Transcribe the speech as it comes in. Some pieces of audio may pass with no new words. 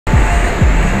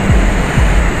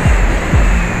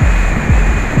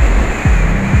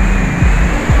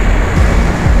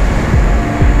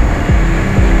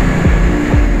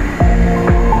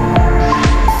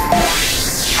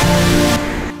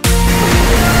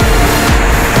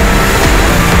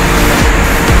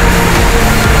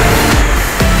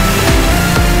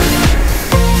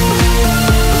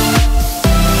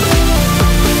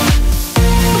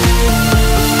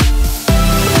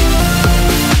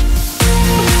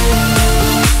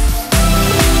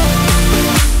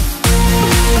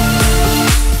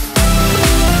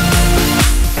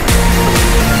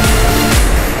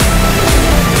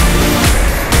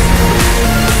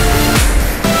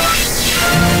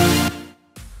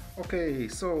Okay,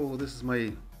 so this is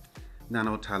my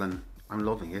Nano Talon. I'm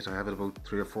loving it. I have it about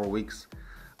 3 or 4 weeks.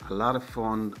 A lot of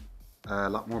fun, a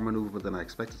lot more maneuverable than I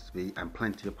expected it to be, and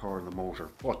plenty of power in the motor.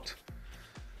 But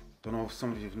don't know if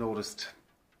some of you have noticed,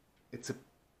 it's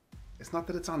not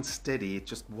that it's unsteady, it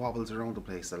just wobbles around the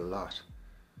place a lot.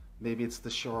 Maybe it's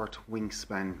the short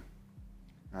wingspan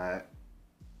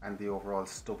and the overall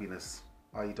stubbiness.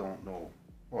 I don't know,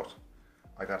 but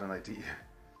I got an idea.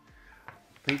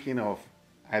 Thinking of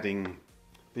adding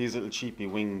these little cheapy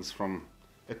wings from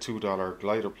a $2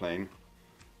 glider plane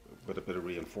with a bit of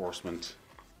reinforcement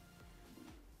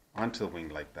onto the wing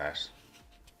like that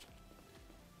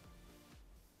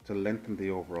to lengthen the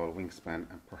overall wingspan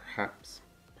and perhaps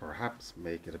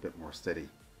make it a bit more steady.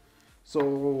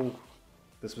 So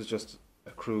this was just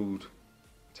a crude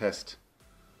test.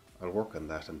 I'll work on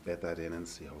that and bed that in and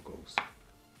see how it goes.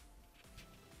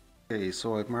 Okay,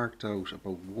 so I've marked out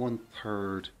about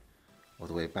 1/3 of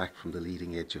the way back from the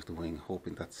leading edge of the wing,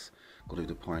 hoping that's going to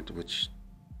be the point at which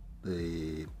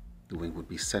the wing would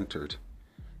be centered.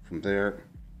 From there,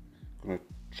 I'm going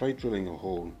to try drilling a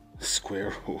hole, a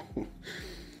square hole,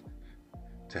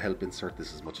 to help insert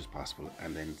this as much as possible,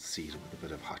 and then seat it with a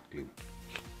bit of hot glue.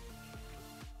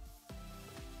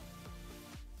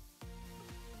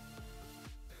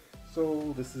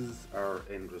 So this is our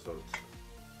end result.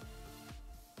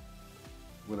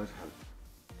 Will it help?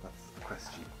 That's the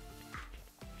question.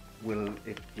 Will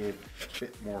it give a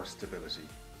bit more stability?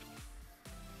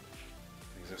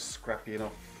 Things are scrappy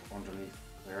enough underneath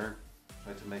there.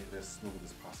 Try to make it as smooth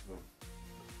as possible.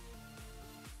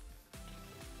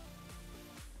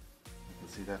 You can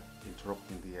see that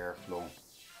interrupting the airflow.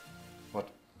 But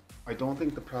I don't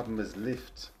think the problem is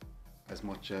lift as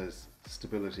much as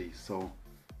stability. So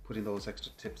putting those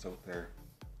extra tips out there,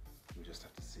 we just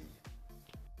have to see.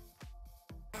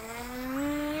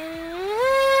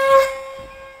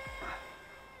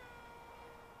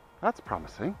 That's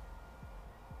promising.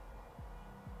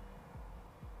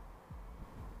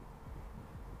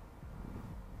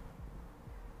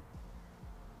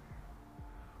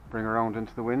 Bring around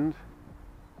into the wind.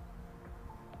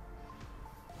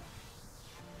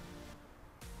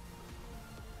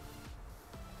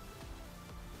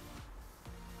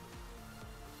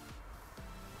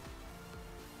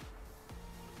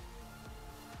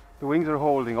 The wings are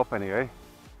holding up anyway.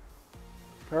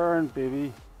 Turn,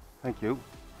 baby. Thank you.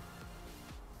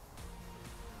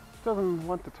 Doesn't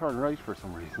want to turn right for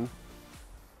some reason.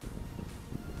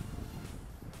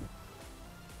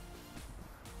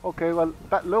 Okay, well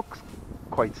that looks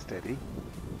quite steady.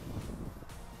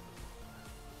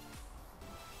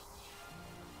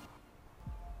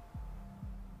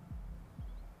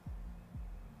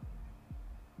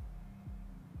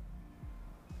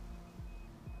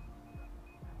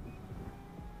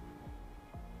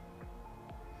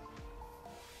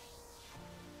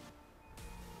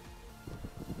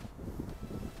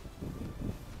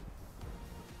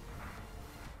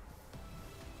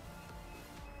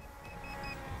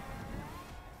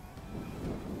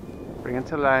 Bring it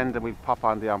to land and we'll pop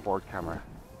on the onboard camera.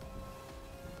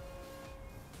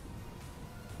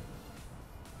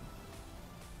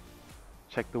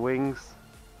 Check the wings.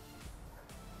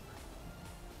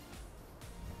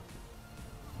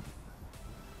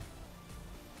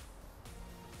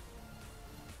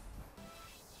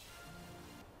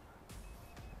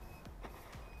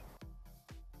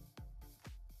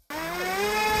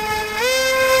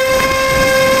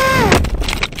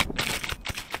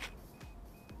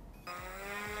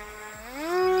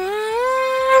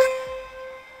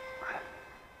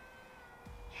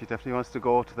 She definitely wants to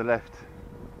go to the left.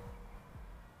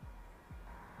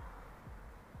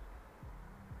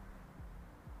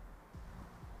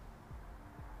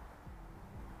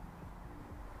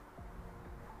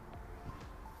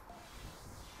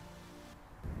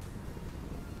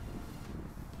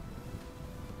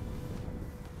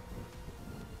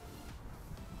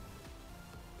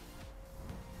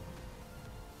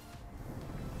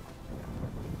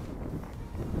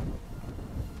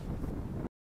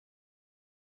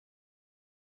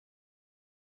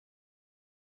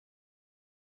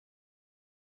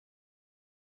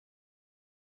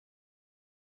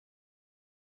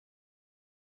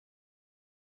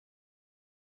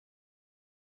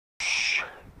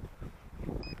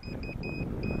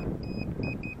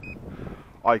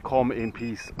 I come in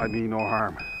peace, I mean no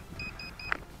harm.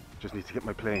 Just need to get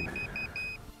my plane.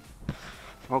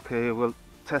 Okay, well,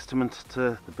 testament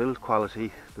to the build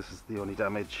quality. This is the only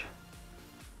damage.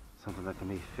 Something that can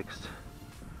be fixed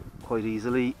quite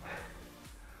easily.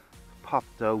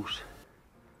 Popped out.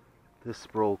 This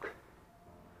broke,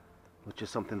 which is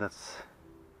something that's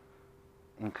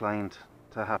inclined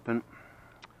to happen.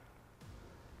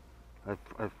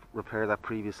 I've repaired that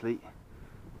previously.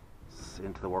 It's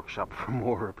into the workshop for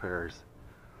more repairs.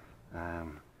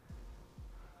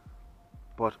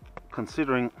 But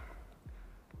considering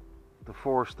the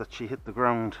force that she hit the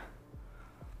ground,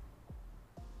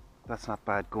 that's not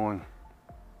bad going.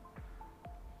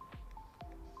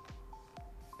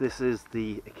 This is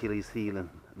the Achilles heel in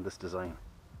this design.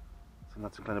 So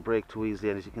not to kind of break too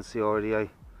easily, and as you can see already I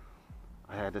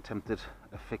had attempted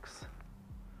a fix.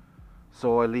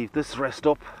 So I'll leave this rest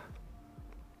up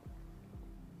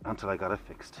until I got it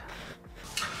fixed.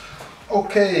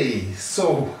 Okay,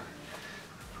 so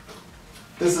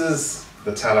this is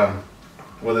the Talon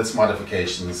with its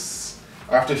modifications.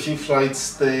 After a few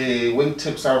flights, the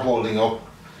wingtips are holding up.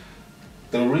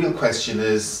 The real question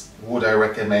is, would I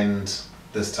recommend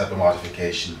this type of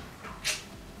modification?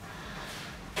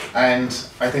 And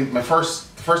I think the first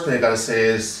thing I gotta say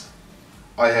is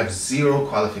I have zero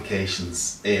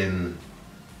qualifications in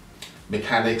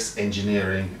mechanics,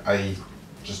 engineering. I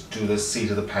just do this seat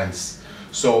of the pants.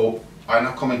 So I'm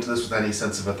not coming to this with any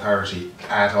sense of authority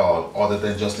at all, other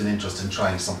than just an interest in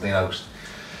trying something out.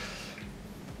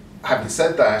 Having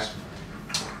said that,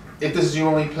 if this is your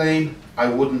only plane, I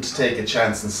wouldn't take a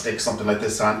chance and stick something like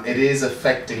this on. It is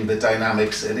affecting the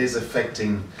dynamics, it is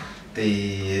affecting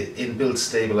the inbuilt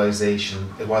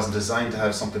stabilization. It wasn't designed to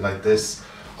have something like this.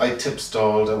 I tip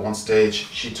stalled at one stage,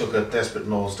 she took a desperate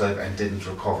nosedive and didn't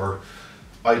recover.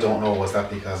 I don't know, was that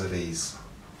because of ease?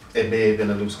 It may have been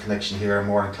a loose connection here, I'm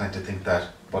more inclined to think that,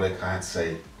 but I can't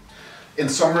say. In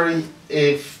summary,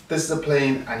 if this is a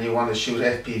plane and you want to shoot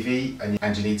FPV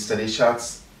and you need steady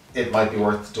shots, it might be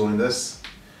worth doing this.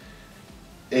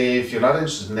 If you're not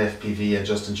interested in FPV and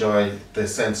just enjoy the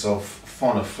sense of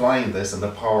fun of flying this and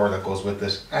the power that goes with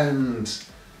it and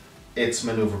its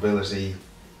maneuverability,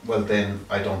 well then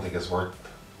I don't think it's worth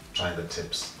trying the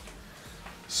tips.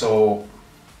 So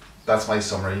that's my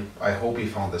summary. I hope you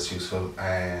found this useful,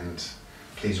 and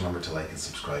please remember to like and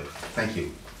subscribe. Thank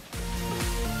you.